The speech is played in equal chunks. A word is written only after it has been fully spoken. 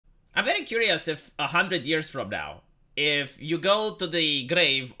I'm very curious if 100 years from now, if you go to the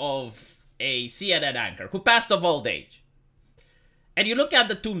grave of a CNN anchor who passed of old age, and you look at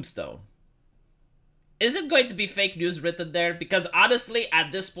the tombstone, is it going to be fake news written there? Because honestly,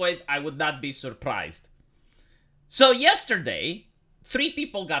 at this point, I would not be surprised. So yesterday, 3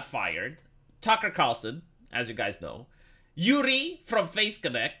 people got fired. Tucker Carlson, as you guys know, Yuri from Face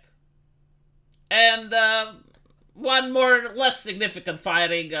Connect, and one more less significant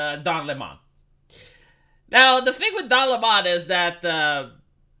firing, Don Lemon. Now, the thing with Don Lemon is that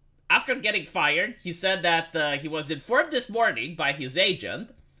after getting fired, he said that he was informed this morning by his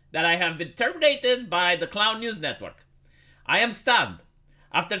agent that I have been terminated by the Clown News Network. I am stunned.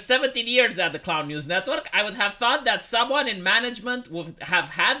 After 17 years at the Clown News Network, I would have thought that someone in management would have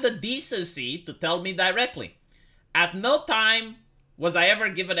had the decency to tell me directly. At no time was I ever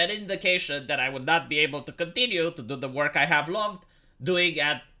given any indication that I would not be able to continue to do the work I have loved doing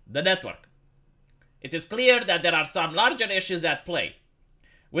at the network. It is clear that there are some larger issues at play.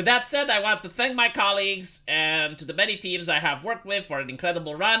 With that said, I want to thank my colleagues and to the many teams I have worked with for an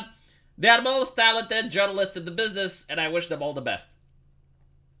incredible run. They are most talented journalists in the business, and I wish them all the best.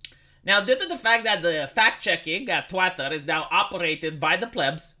 Now, due to the fact that the fact-checking at Twitter is now operated by the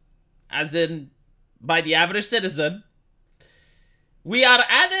plebs, as in by the average citizen, we are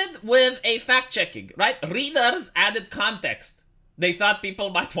added with a fact-checking, right? Readers added context they thought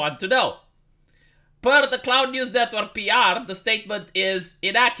people might want to know. Per the Cloud News Network PR, the statement is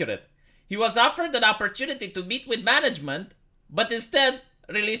inaccurate. He was offered an opportunity to meet with management, but instead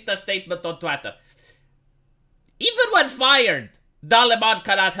released a statement on Twitter. Even when fired, Don Lemon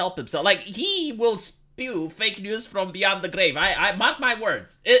cannot help himself. Like, he will spew fake news from beyond the grave. I mark my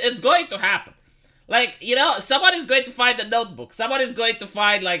words. It's going to happen. Like, you know, someone is going to find a notebook. Someone is going to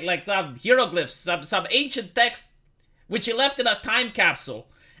find, like some hieroglyphs, some ancient text, which he left in a time capsule.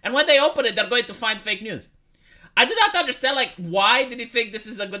 And when they open it, they're going to find fake news. I do not understand, like, why did he think this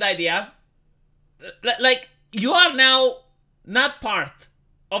is a good idea? Like, you are now not part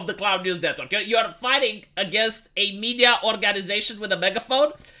of the Cloud News Network. You are fighting against a media organization with a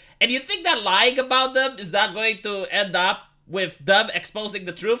megaphone, and you think that lying about them is not going to end up with them exposing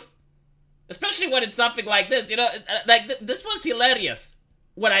the truth? Especially when it's something like this, you know? Like, this was hilarious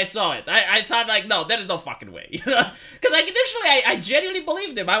when I saw it. I thought, like, no, there is no fucking way, you know? Because, like, initially, I genuinely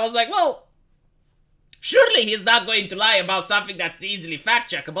believed him. I was like, well, surely he's not going to lie about something that's easily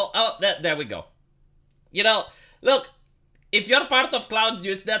fact-checkable. Oh, there we go. You know, look, if you're part of Cloud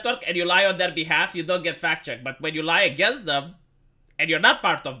News Network and you lie on their behalf, you don't get fact-checked. But when you lie against them, and you're not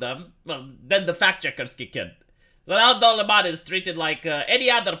part of them, well, then the fact-checkers kick in. So now Don Lemon is treated like any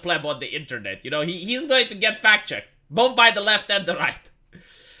other pleb on the internet. You know, he's going to get fact-checked, both by the left and the right.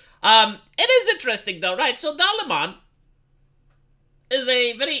 It is interesting though, right? So Don Lemon is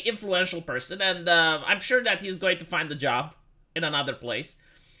a very influential person, and I'm sure that he's going to find a job in another place.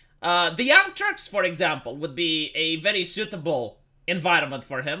 The Young Turks, for example, would be a very suitable environment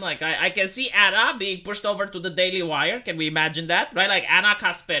for him. Like, I can see Anna being pushed over to the Daily Wire. Can we imagine that, right? Like, Anna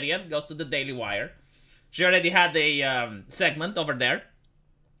Kasparian goes to the Daily Wire. She already had a segment over there.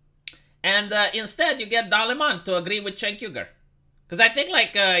 And instead, you get Don Lemon to agree with Cenk Uygur. Because I think,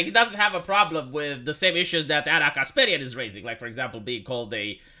 like, he doesn't have a problem with the same issues that Anna Kasparian is raising. Like, for example, being called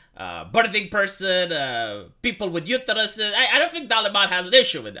a birthing person, people with uteruses. I don't think Don Lemon has an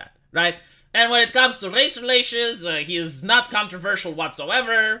issue with that, right? And when it comes to race relations, he is not controversial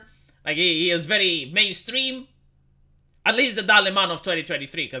whatsoever. Like, he is very mainstream. At least the Don Lemon of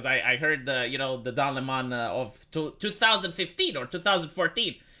 2023, because I heard, you know, the Don Lemon of 2015 or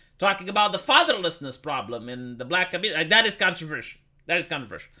 2014 talking about the fatherlessness problem in the black community. That is controversial. That is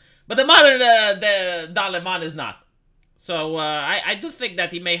controversial. But the modern the Don Lemon is not. So I do think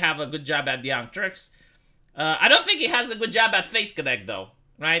that he may have a good job at the Young Turks. I don't think he has a good job at Face Connect, though,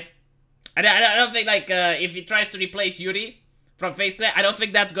 right? I don't think, like, if he tries to replace Yuri from Face Connect, I don't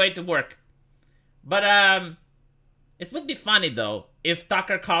think that's going to work. But, it would be funny, though, if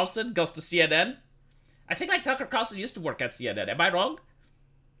Tucker Carlson goes to CNN. I think, like, Tucker Carlson used to work at CNN. Am I wrong?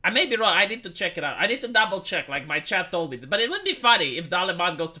 I may be wrong. I need to check it out. I need to double check, like my chat told me. But it would be funny if Don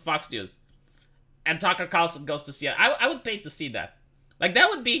Lemon goes to Fox News and Tucker Carlson goes to CNN. I would pay to see that. Like, that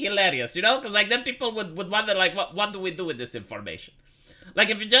would be hilarious, you know? Because, like, then people would wonder, like, what do we do with this information? Like,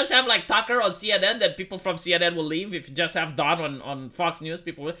 if you just have, like, Tucker on CNN, then people from CNN will leave. If you just have Don on Fox News,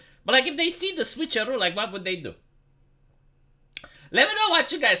 people will... But, like, if they see the switcheroo, like, what would they do? Let me know what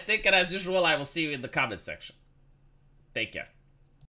you guys think, and as usual, I will see you in the comment section. Take care.